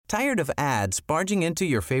Tired of ads barging into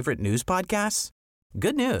your favorite news podcasts?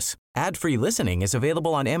 Good news. Ad-free listening is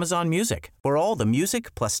available on Amazon Music for all the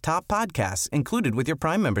music plus top podcasts included with your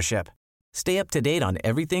Prime membership. Stay up to date on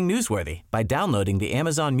everything newsworthy by downloading the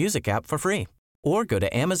Amazon Music app for free or go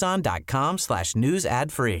to amazon.com/news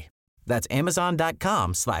ad free. That's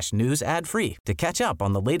amazon.com/news ad free to catch up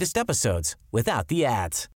on the latest episodes without the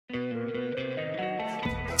ads.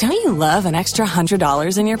 Don't you love an extra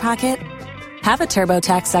 $100 in your pocket? Have a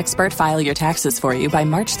TurboTax expert file your taxes for you by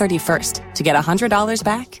March 31st to get $100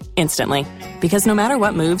 back instantly. Because no matter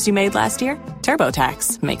what moves you made last year,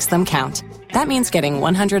 TurboTax makes them count. That means getting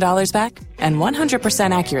 $100 back and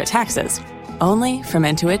 100% accurate taxes, only from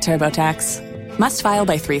Intuit TurboTax. Must file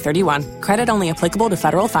by 3/31. Credit only applicable to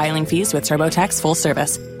federal filing fees with TurboTax full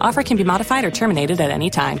service. Offer can be modified or terminated at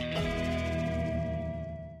any time.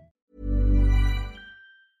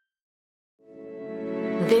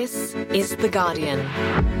 This is The Guardian.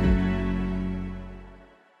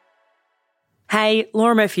 Hey,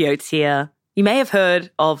 Laura Murphy-Oates here. You may have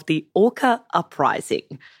heard of the Orca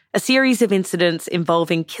Uprising, a series of incidents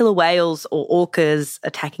involving killer whales or orcas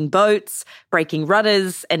attacking boats, breaking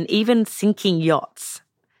rudders, and even sinking yachts.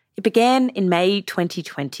 It began in May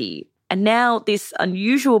 2020, and now this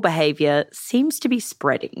unusual behaviour seems to be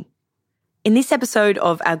spreading. In this episode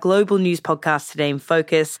of our global news podcast Today in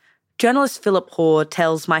Focus, journalist Phillip Hoare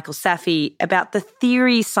tells Michael Safi about the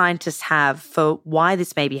theory scientists have for why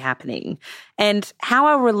this may be happening and how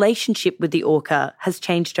our relationship with the orca has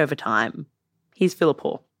changed over time. Here's Phillip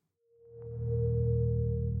Hoare.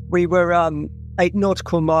 We were 8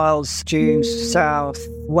 nautical miles due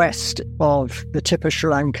southwest of the tip of Sri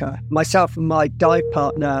Lanka. Myself and my dive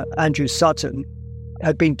partner, Andrew Sutton,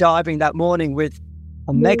 had been diving that morning with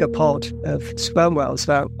a megapod of sperm whales,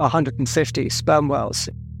 about 150 sperm whales.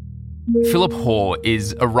 Phillip Hoare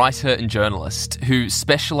is a writer and journalist who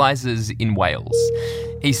specialises in whales.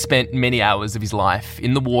 He spent many hours of his life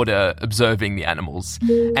in the water observing the animals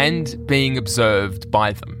and being observed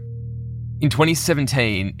by them. In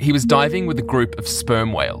 2017, he was diving with a group of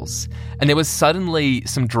sperm whales, and there was suddenly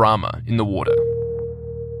some drama in the water.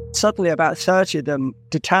 Suddenly, about 30 of them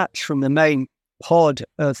detached from the main pod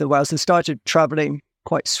of the whales and started travelling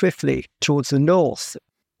quite swiftly towards the north.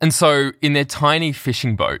 And so, in their tiny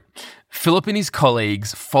fishing boat, Phillip and his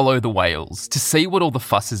colleagues follow the whales to see what all the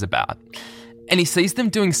fuss is about. And he sees them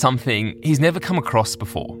doing something he's never come across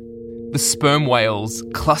before. The sperm whales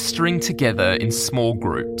clustering together in small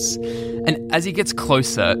groups. And as he gets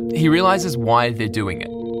closer, he realises why they're doing it.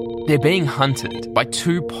 They're being hunted by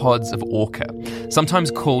 2 pods of orca, sometimes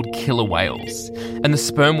called killer whales. And the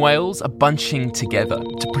sperm whales are bunching together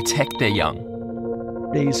to protect their young.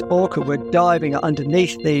 These orca were diving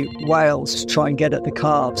underneath the whales to try and get at the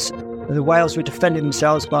calves. The whales were defending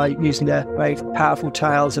themselves by using their very powerful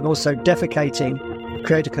tails and also defecating,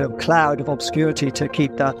 create a kind of cloud of obscurity to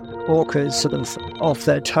keep the orcas sort of off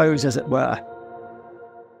their toes, as it were.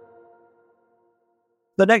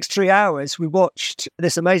 The next 3 hours, we watched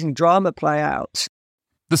this amazing drama play out.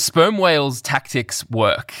 The sperm whales' tactics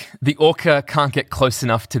work. The orca can't get close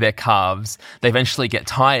enough to their calves. They eventually get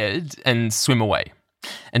tired and swim away.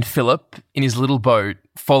 And Phillip, in his little boat,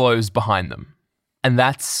 follows behind them. And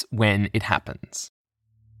that's when it happens.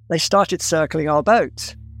 They started circling our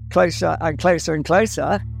boat, closer and closer and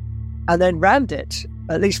closer, and then rammed it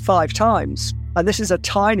at least 5 times. And this is a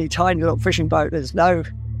tiny, tiny little fishing boat. There's don't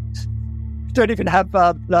even have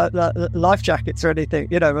life jackets or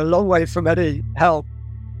anything, a long way from any help.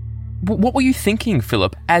 What were you thinking,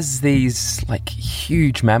 Phillip, as these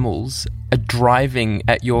huge mammals are driving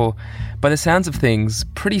at your, by the sounds of things,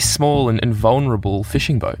 pretty small and vulnerable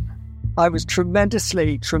fishing boat? I was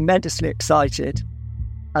tremendously, tremendously excited,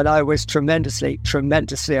 and I was tremendously,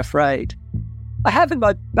 tremendously afraid. I have in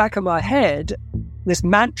my back of my head this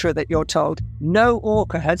mantra that you're told, no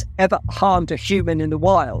orca has ever harmed a human in the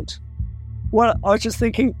wild. Well, I was just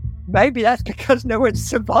thinking, maybe that's because no one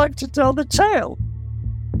survived to tell the tale.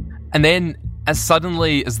 And then, as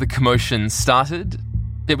suddenly as the commotion started,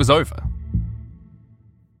 it was over.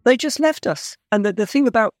 They just left us. And the thing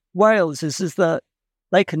about whales is that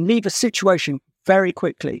they can leave a situation very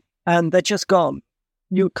quickly, and they're just gone.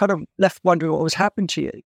 You're kind of left wondering what was happening to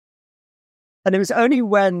you. And it was only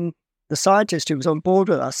when the scientist who was on board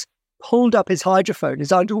with us pulled up his hydrophone,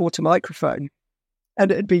 his underwater microphone,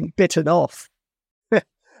 and it had been bitten off.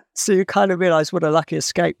 So you kind of realise what a lucky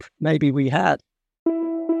escape maybe we had.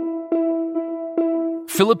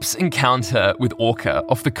 Phillip's encounter with orca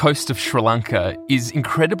off the coast of Sri Lanka is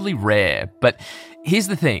incredibly rare, but here's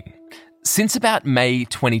the thing. Since about May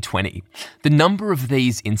 2020, the number of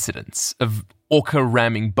these incidents of orca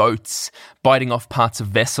ramming boats, biting off parts of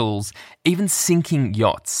vessels, even sinking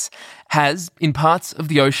yachts, has, in parts of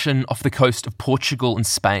the ocean off the coast of Portugal and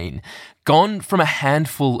Spain, gone from a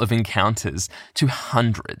handful of encounters to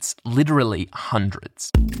hundreds, literally hundreds.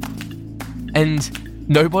 And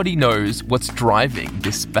nobody knows what's driving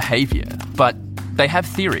this behaviour, but they have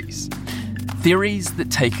theories. Theories that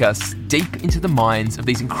take us deep into the minds of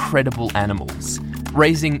these incredible animals,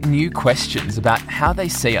 raising new questions about how they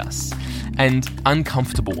see us, and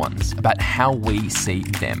uncomfortable ones about how we see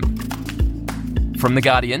them. From The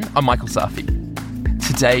Guardian, I'm Michael Safi.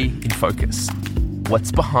 Today in Focus,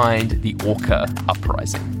 what's behind the orca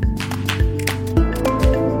uprising?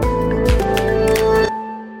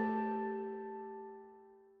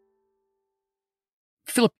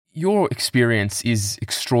 Phillip, your experience is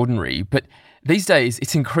extraordinary, but these days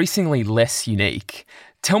it's increasingly less unique.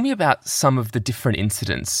 Tell me about some of the different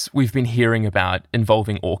incidents we've been hearing about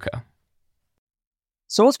involving orca.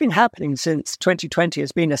 So what's been happening since 2020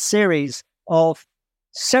 has been a series of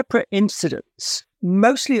separate incidents,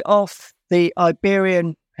 mostly off the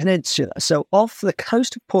Iberian Peninsula, so off the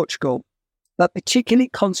coast of Portugal, but particularly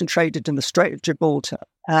concentrated in the Strait of Gibraltar.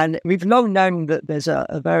 And we've long known that there's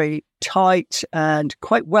a very tight and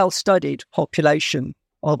quite well-studied population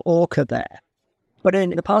of orca there. But in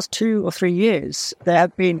the past 2 or 3 years, there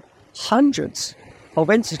have been hundreds of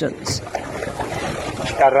incidents.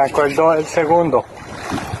 Arrancó el segundo.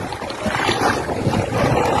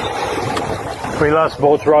 We lost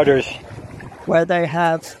both rudders. Where they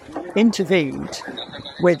have intervened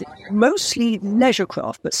with mostly leisure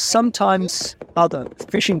craft, but sometimes other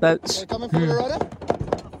fishing boats.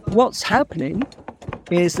 What's happening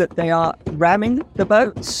is that they are ramming the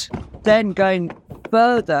boats, then going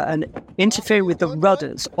further and interfering with the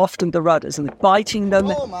rudders, often the rudders, and biting them.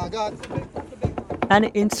 Oh my God. And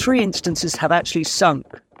in 3 instances have actually sunk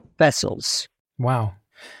vessels. Wow.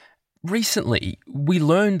 Recently, we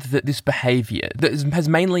learned that this behaviour that has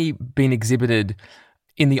mainly been exhibited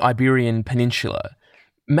in the Iberian Peninsula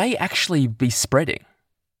may actually be spreading.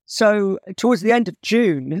 So towards the end of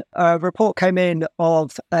June, a report came in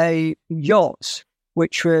of a yacht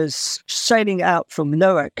which was sailing out from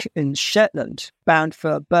Newark in Shetland, bound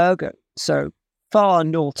for Bergen, so far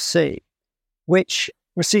North Sea, which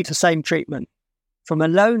received the same treatment. From a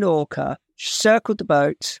lone orca, circled the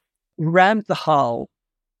boat, rammed the hull,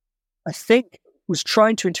 I think was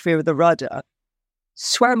trying to interfere with the rudder,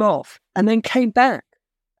 swam off, and then came back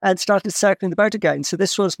and started circling the boat again. So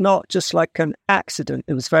this was not just like an accident.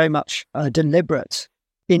 It was very much a deliberate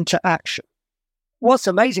interaction. What's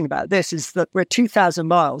amazing about this is that we're 2,000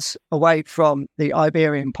 miles away from the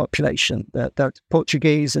Iberian population, the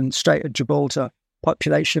Portuguese and Strait of Gibraltar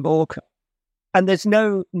population of orca. And there's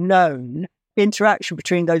no known interaction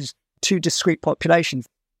between those two discrete populations.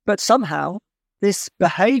 But somehow this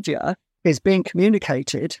behaviour is being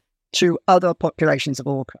communicated to other populations of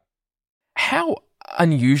orca. How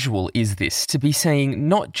unusual is this to be seeing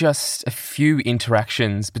not just a few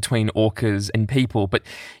interactions between orcas and people, but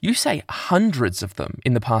you say hundreds of them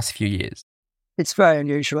in the past few years? It's very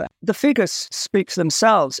unusual. The figures speak for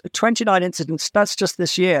themselves. 29 incidents, that's just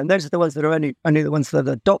this year, and those are the ones that are only the ones that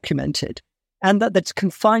are documented, and that's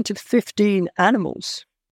confined to 15 animals.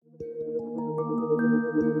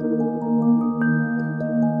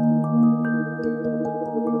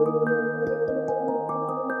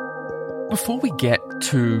 Before we get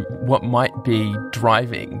to what might be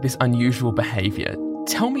driving this unusual behaviour,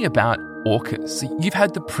 tell me about orcas. You've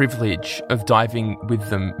had the privilege of diving with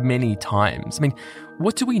them many times. I mean,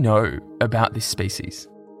 what do we know about this species?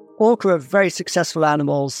 Orca are very successful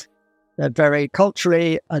animals. They're very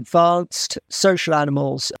culturally advanced social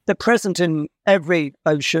animals. They're present in every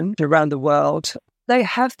ocean around the world. They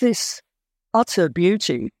have this utter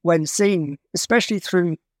beauty when seen, especially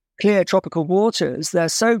through clear tropical waters. They're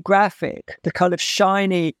so graphic. The kind of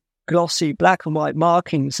shiny, glossy black and white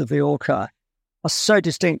markings of the orca are so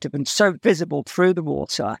distinctive and so visible through the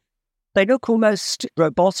water. They look almost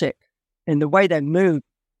robotic in the way they move.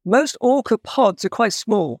 Most orca pods are quite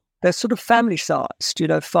small. They're sort of family-sized,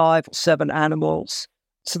 5 or 7 animals.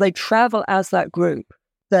 So they travel as that group.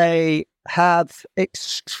 They have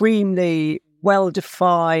extremely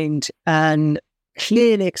well-defined and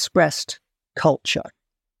clearly expressed culture,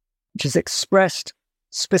 which is expressed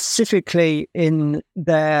specifically in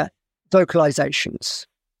their vocalizations,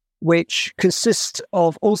 which consist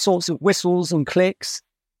of all sorts of whistles and clicks.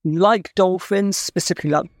 Like dolphins,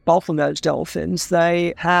 specifically like bottlenose dolphins,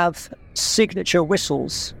 they have signature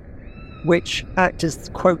whistles, which act as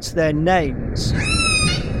quotes their names.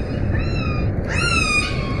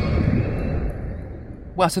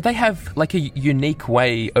 Wow, so they have like a unique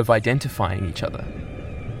way of identifying each other.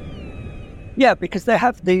 Yeah, because they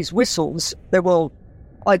have these whistles. They will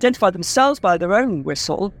identify themselves by their own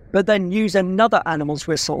whistle, but then use another animal's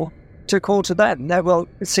whistle to call to them. They will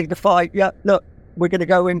signify, yeah, look, we're going to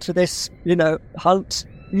go into this, hunt.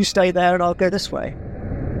 You stay there and I'll go this way.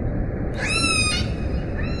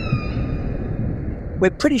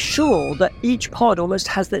 We're pretty sure that each pod almost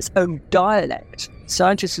has its own dialect.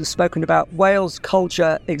 Scientists have spoken about whales'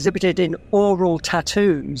 culture exhibited in oral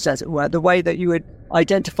tattoos, as it were, the way that you would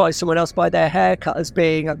identify someone else by their haircut as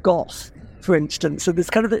being a goth, for instance. So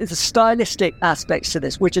there's a stylistic aspects to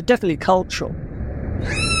this, which are definitely cultural.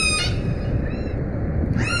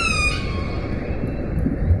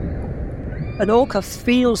 An orca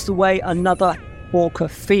feels the way another orca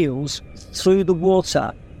feels through the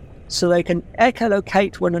water. So they can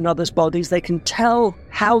echolocate one another's bodies. They can tell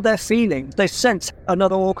how they're feeling. They sense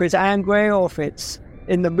another orca is angry, or if it's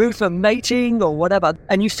in the mood for mating or whatever.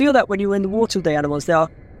 And you feel that when you're in the water with the animals. They are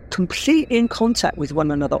completely in contact with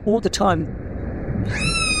one another all the time.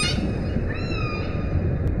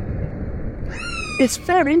 It's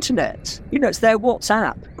their internet. It's their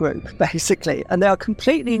WhatsApp group, basically. And they are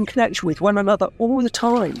completely in connection with one another all the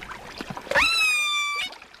time.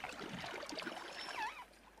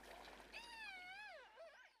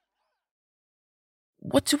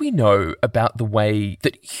 What do we know about the way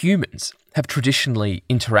that humans have traditionally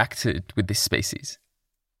interacted with this species?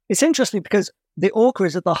 It's interesting because the orca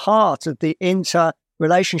is at the heart of the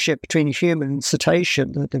interrelationship between human and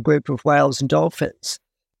cetacean, the group of whales and dolphins.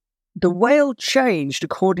 The whale changed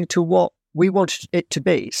according to what we wanted it to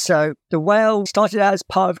be. So the whale started out as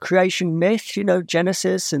part of creation myth,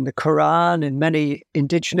 Genesis and the Quran and many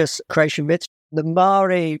indigenous creation myths. The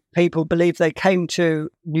Maori people believe they came to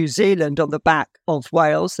New Zealand on the back of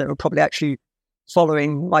whales. They were probably actually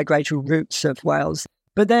following migratory routes of whales.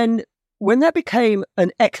 But then when that became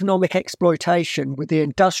an economic exploitation with the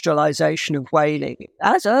industrialization of whaling,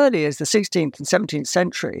 as early as the 16th and 17th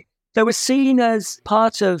century, they were seen as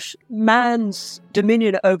part of man's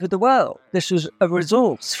dominion over the world. This was a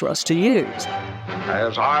resource for us to use.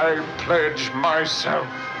 As I pledge myself,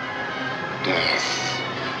 death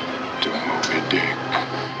to Moby Dick.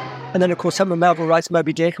 And then, of course, Herman Melville writes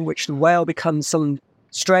Moby Dick, in which the whale becomes some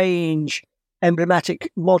strange,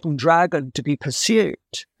 emblematic modern dragon to be pursued.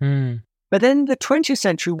 But then the 20th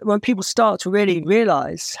century, when people start to really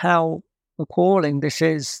realise how appalling this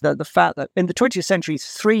is, the fact that in the 20th century,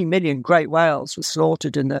 3 million great whales were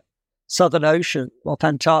slaughtered in the Southern Ocean, off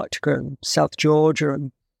Antarctica and South Georgia,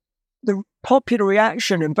 and the popular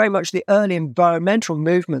reaction and very much the early environmental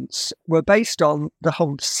movements were based on the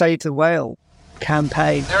whole Save the Whale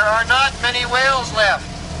campaign. There are not many whales left.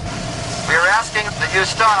 We are asking that you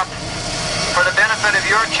stop for the benefit of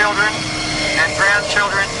your children and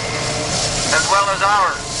grandchildren as well as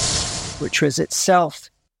ours. Which was itself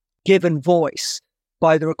given voice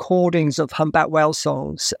by the recordings of humpback whale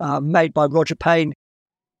songs made by Roger Payne.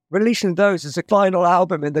 Releasing those as a final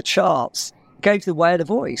album in the charts gave the whale a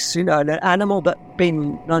voice. An animal that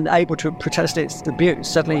been unable to protest its abuse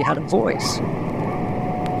suddenly had a voice.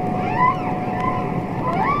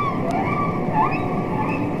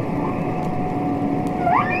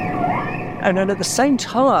 And then at the same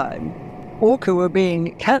time, orca were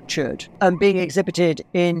being captured and being exhibited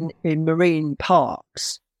in marine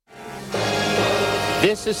parks.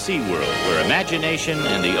 This is SeaWorld, where imagination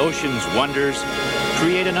and the ocean's wonders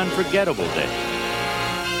create an unforgettable day.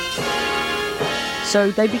 So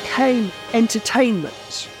they became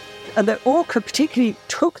entertainment. And the orca particularly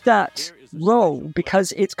took that role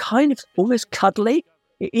because it's kind of almost cuddly.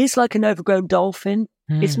 It is like an overgrown dolphin.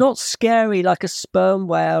 It's not scary like a sperm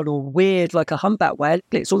whale or weird like a humpback whale.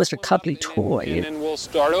 It's almost a cuddly toy. And then we'll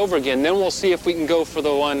start over again. Then we'll see if we can go for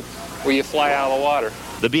the one where you fly out of the water.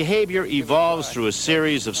 The behavior evolves through a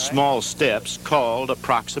series of small steps called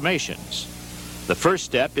approximations. The first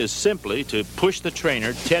step is simply to push the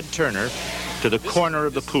trainer, Ted Turner, to the corner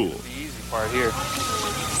of the pool. The easy part here.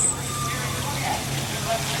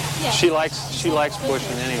 She likes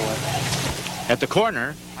pushing anyway. At the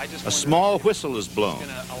corner, a small whistle is blown,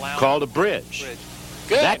 called a bridge.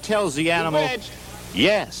 Good. That tells the animal,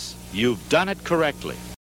 yes, you've done it correctly.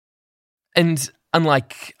 And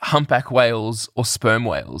unlike humpback whales or sperm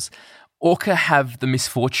whales, orca have the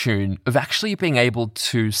misfortune of actually being able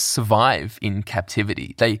to survive in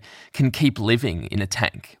captivity. They can keep living in a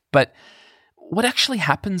tank. But what actually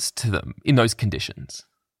happens to them in those conditions?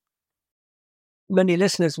 Many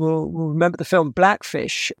listeners will remember the film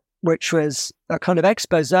Blackfish, which was a kind of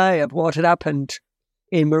expose of what had happened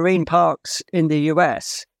in marine parks in the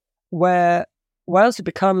US, where whales had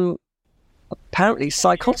become apparently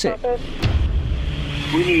psychotic.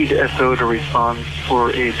 We need SO to respond for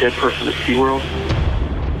a dead person at SeaWorld.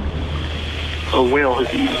 A whale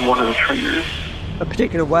has eaten one of the trainers. A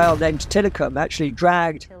particular whale named Tilikum actually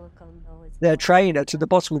dragged their trainer to the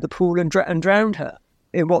bottom of the pool and drowned her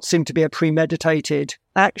in what seemed to be a premeditated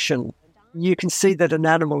action. You can see that an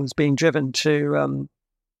animal is being driven to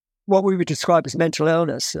what we would describe as mental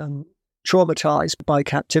illness, traumatized by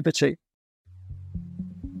captivity.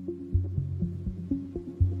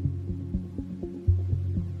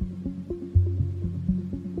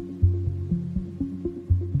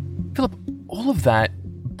 Phillip, all of that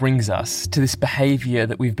brings us to this behaviour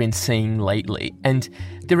that we've been seeing lately, and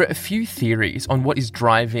there are a few theories on what is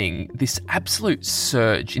driving this absolute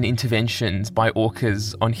surge in interventions by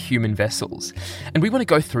orcas on human vessels, and we want to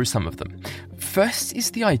go through some of them. First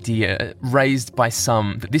is the idea raised by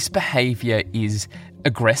some that this behaviour is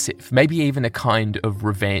aggressive, maybe even a kind of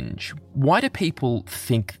revenge. Why do people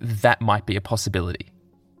think that might be a possibility?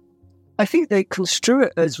 I think they construe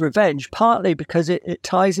it as revenge, partly because it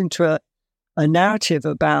ties into a narrative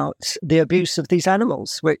about the abuse of these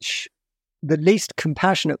animals, which the least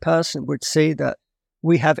compassionate person would see that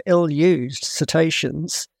we have ill-used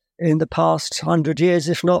cetaceans in the past 100 years,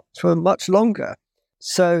 if not for much longer.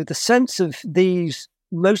 So the sense of these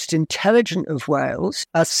most intelligent of whales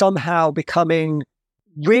as somehow becoming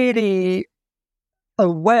really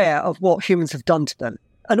aware of what humans have done to them.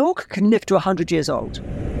 An orca can live to 100 years old.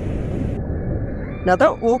 Now,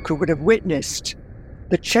 that orca would have witnessed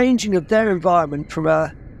the changing of their environment from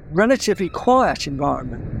a relatively quiet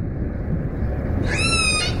environment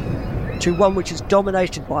to one which is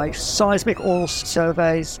dominated by seismic oil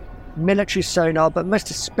surveys, military sonar, but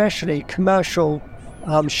most especially commercial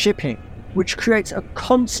shipping, which creates a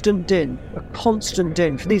constant din.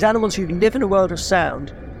 For these animals who live in a world of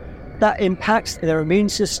sound, that impacts their immune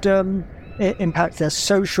system, it impacts their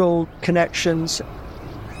social connections.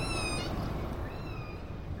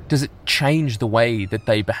 Does it change the way that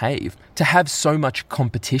they behave to have so much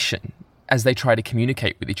competition as they try to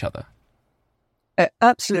communicate with each other? It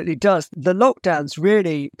absolutely does. The lockdowns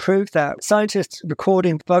really prove that. Scientists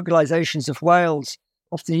recording vocalizations of whales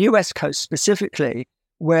off the US coast specifically,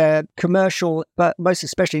 where commercial, but most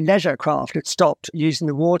especially leisure craft had stopped using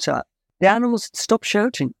the water, the animals stopped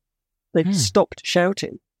shouting. They've stopped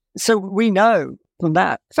shouting. So we know from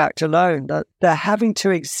that fact alone that they're having to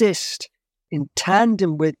exist in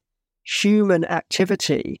tandem with human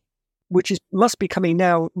activity, which must be becoming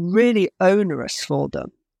now really onerous for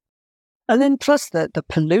them. And then plus the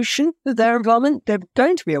pollution of their environment, they're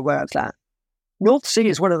going to be aware of that. North Sea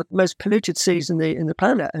is one of the most polluted seas in the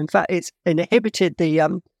planet. In fact, it's inhibited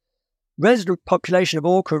the resident population of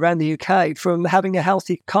orca around the UK from having a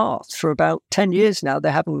healthy calf. For about 10 years now,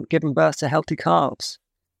 they haven't given birth to healthy calves.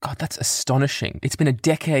 God, that's astonishing. It's been a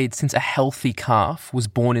decade since a healthy calf was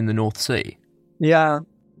born in the North Sea. Yeah.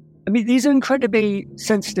 I mean, these are incredibly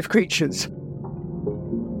sensitive creatures.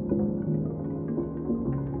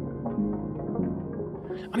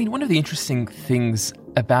 I mean, one of the interesting things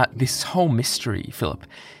about this whole mystery, Phillip,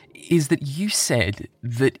 is that you said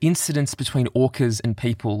that incidents between orcas and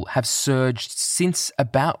people have surged since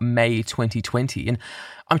about May 2020. And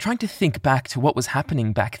I'm trying to think back to what was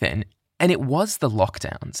happening back then. And it was the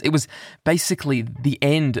lockdowns. It was basically the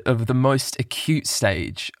end of the most acute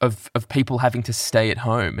stage of people having to stay at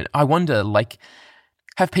home. And I wonder,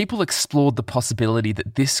 have people explored the possibility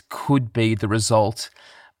that this could be the result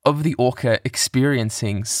of the orca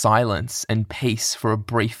experiencing silence and peace for a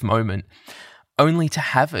brief moment, only to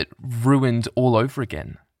have it ruined all over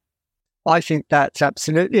again? I think that's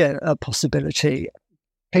absolutely a possibility.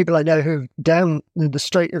 People I know who down in the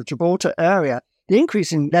Strait of Gibraltar area, the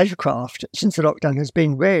increase in leisure craft since the lockdown has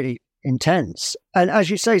been really intense. And as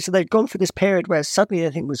you say, so they've gone for this period where suddenly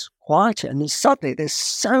everything was quieter, and then suddenly there's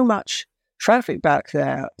so much traffic back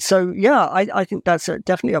there. So yeah, I think that's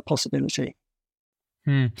definitely a possibility.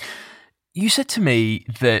 You said to me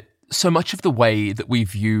that so much of the way that we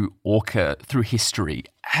view orca through history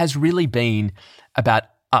has really been about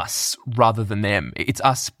us rather than them. It's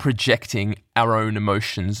us projecting our own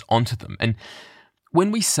emotions onto them. And when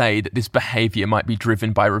we say that this behaviour might be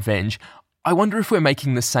driven by revenge, I wonder if we're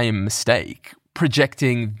making the same mistake,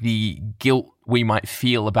 projecting the guilt we might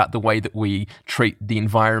feel about the way that we treat the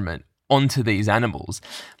environment onto these animals,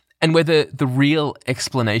 and whether the real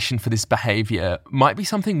explanation for this behaviour might be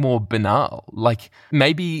something more banal, like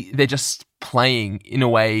maybe they're just playing in a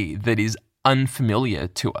way that is unfamiliar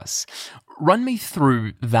to us. Run me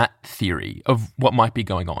through that theory of what might be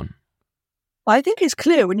going on. I think it's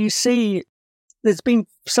clear when you see there's been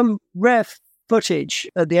some rare footage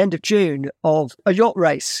at the end of June of a yacht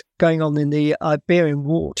race going on in the Iberian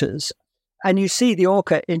waters. And you see the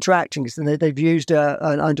orca interacting, and they've used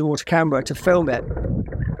an underwater camera to film it.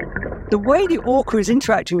 The way the orca is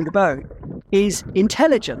interacting with the boat is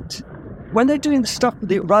intelligent. When they're doing the stuff with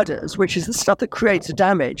the rudders, which is the stuff that creates the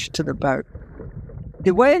damage to the boat,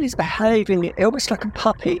 the way it is behaving almost like a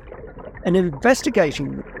puppy and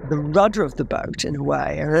investigating the rudder of the boat in a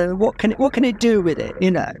way. And what can it do with it,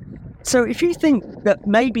 you know? So if you think that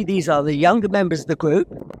maybe these are the younger members of the group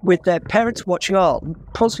with their parents watching on,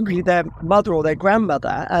 possibly their mother or their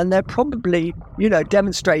grandmother, and they're probably, you know,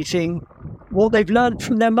 demonstrating what they've learned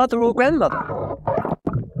from their mother or grandmother.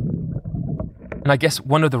 And I guess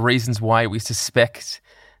one of the reasons why we suspect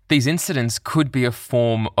these incidents could be a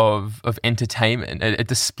form of entertainment, a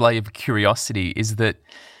display of curiosity, is that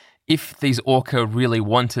if these orca really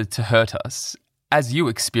wanted to hurt us, as you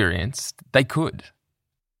experienced, they could.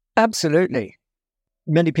 Absolutely.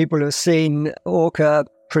 Many people have seen orca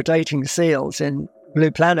predating seals in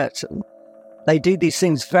Blue Planet. And they do these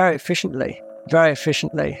things very efficiently.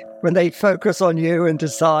 When they focus on you and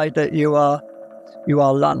decide that you are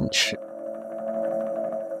lunch.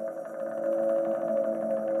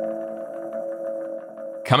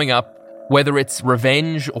 Coming up, whether it's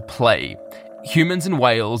revenge or play, humans and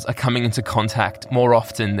whales are coming into contact more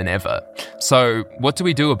often than ever. So what do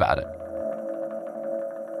we do about it?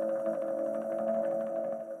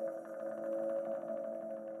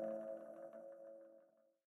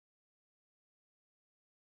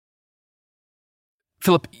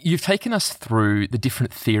 Phillip, you've taken us through the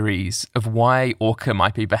different theories of why orca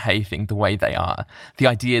might be behaving the way they are. The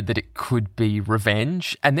idea that it could be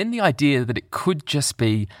revenge, and then the idea that it could just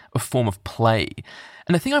be a form of play.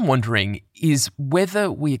 And the thing I'm wondering is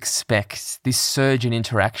whether we expect this surge in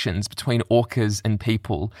interactions between orcas and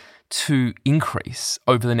people to increase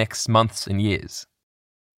over the next months and years.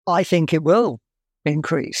 I think it will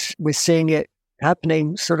increase. We're seeing it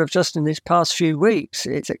happening sort of just in these past few weeks.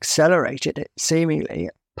 It's accelerated it, seemingly,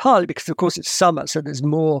 partly because, of course, it's summer, so there's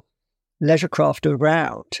more leisure craft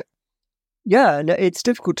around. Yeah, and it's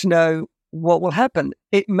difficult to know what will happen.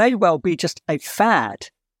 It may well be just a fad,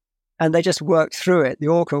 and they just work through it. The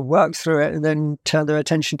orca works through it and then turn their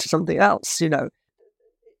attention to something else, you know.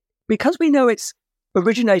 Because we know it's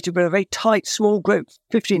originated with a very tight, small group,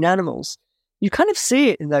 15 animals, you kind of see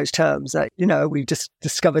it in those terms that, you know, we've just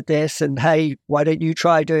discovered this and, hey, why don't you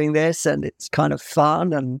try doing this? And it's kind of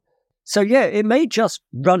fun. And so, yeah, it may just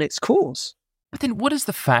run its course. But then what is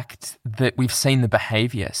the fact that we've seen the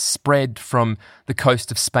behaviour spread from the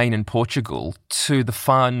coast of Spain and Portugal to the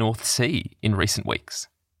far North Sea in recent weeks?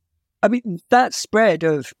 I mean, that spread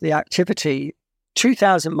of the activity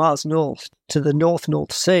 2,000 miles north to the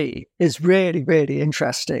North Sea is really, really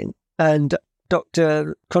interesting. And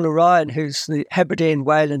Dr. Conor Ryan, who's the Hebridean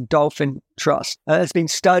Whale and Dolphin Trust, has been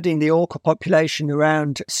studying the orca population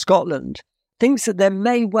around Scotland, thinks that there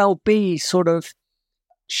may well be sort of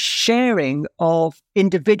sharing of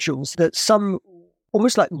individuals, that some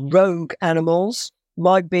almost like rogue animals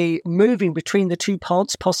might be moving between the two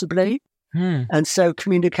pods, possibly, and so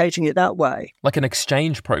communicating it that way. Like an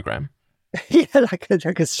exchange program. Yeah, like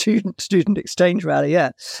a student exchange rally,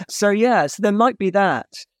 yeah. So there might be that.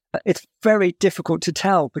 It's very difficult to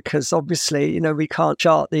tell because obviously, you know, we can't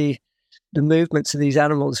chart the movements of these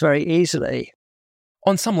animals very easily.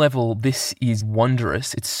 On some level, this is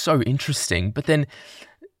wondrous. It's so interesting. But then,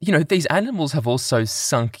 you know, these animals have also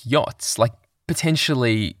sunk yachts. Like,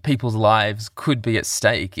 potentially people's lives could be at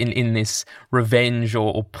stake in this revenge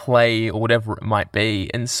or play or whatever it might be.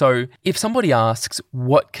 And so if somebody asks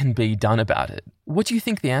what can be done about it, what do you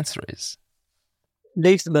think the answer is?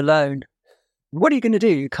 Leave them alone. What are you going to do?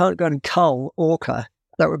 You can't go and cull orca.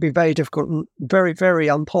 That would be very difficult and very, very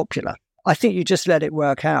unpopular. I think you just let it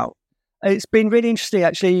work out. It's been really interesting,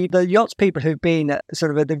 actually. The yachts people who've been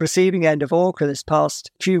sort of at the receiving end of orca this past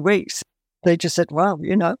few weeks, they just said, well,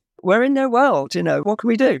 you know, we're in their world, you know, what can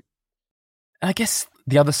we do? I guess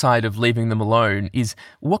the other side of leaving them alone is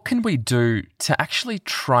what can we do to actually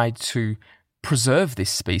try to preserve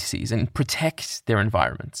this species and protect their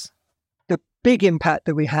environments? The big impact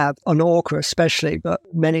that we have on orca especially, but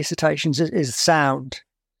many cetaceans, is sound,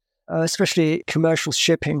 especially commercial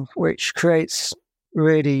shipping, which creates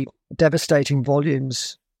really devastating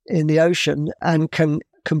volumes in the ocean and can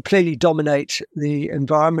completely dominate the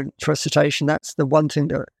environment for a cetacean. That's the one thing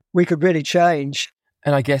that we could really change.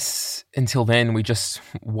 And I guess until then, we just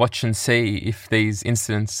watch and see if these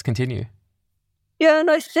incidents continue. Yeah,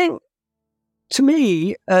 and I think, to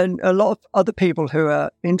me, and a lot of other people who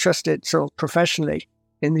are interested sort of professionally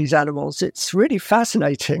in these animals, it's really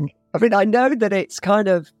fascinating. I mean, I know that it's kind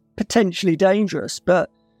of potentially dangerous,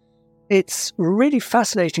 but it's really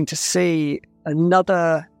fascinating to see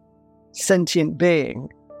another sentient being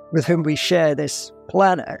with whom we share this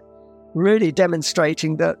planet really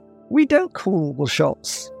demonstrating that we don't call the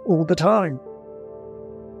shots all the time.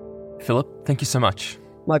 Phillip, thank you so much.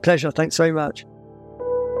 My pleasure. Thanks very much.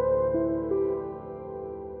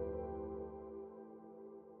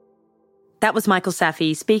 That was Michael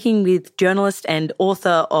Safi speaking with journalist and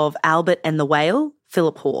author of Albert and the Whale,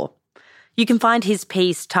 Phillip Hoare. You can find his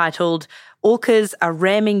piece titled Orcas are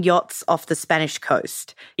ramming yachts off the Spanish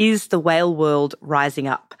coast. Is the whale world rising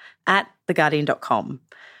up? At theguardian.com.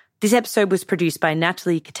 This episode was produced by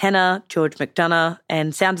Natalie Katena, George McDonough,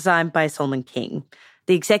 and sound design by Solomon King.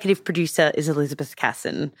 The executive producer is Elizabeth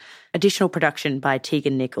Casson. Additional production by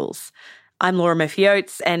Tegan Nichols. I'm Laura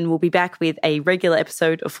Murphy-Oates, and we'll be back with a regular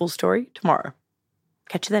episode of Full Story tomorrow.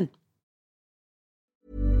 Catch you then.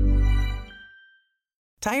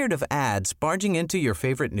 Tired of ads barging into your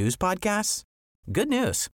favorite news podcasts? Good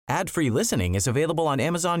news. Ad-free listening is available on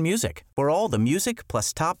Amazon Music for all the music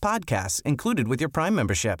plus top podcasts included with your Prime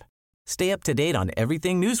membership. Stay up to date on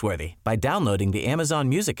everything newsworthy by downloading the Amazon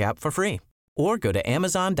Music app for free or go to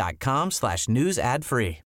amazon.com/news ad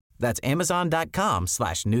free. That's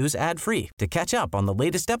amazon.com/news ad free to catch up on the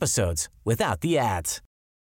latest episodes without the ads.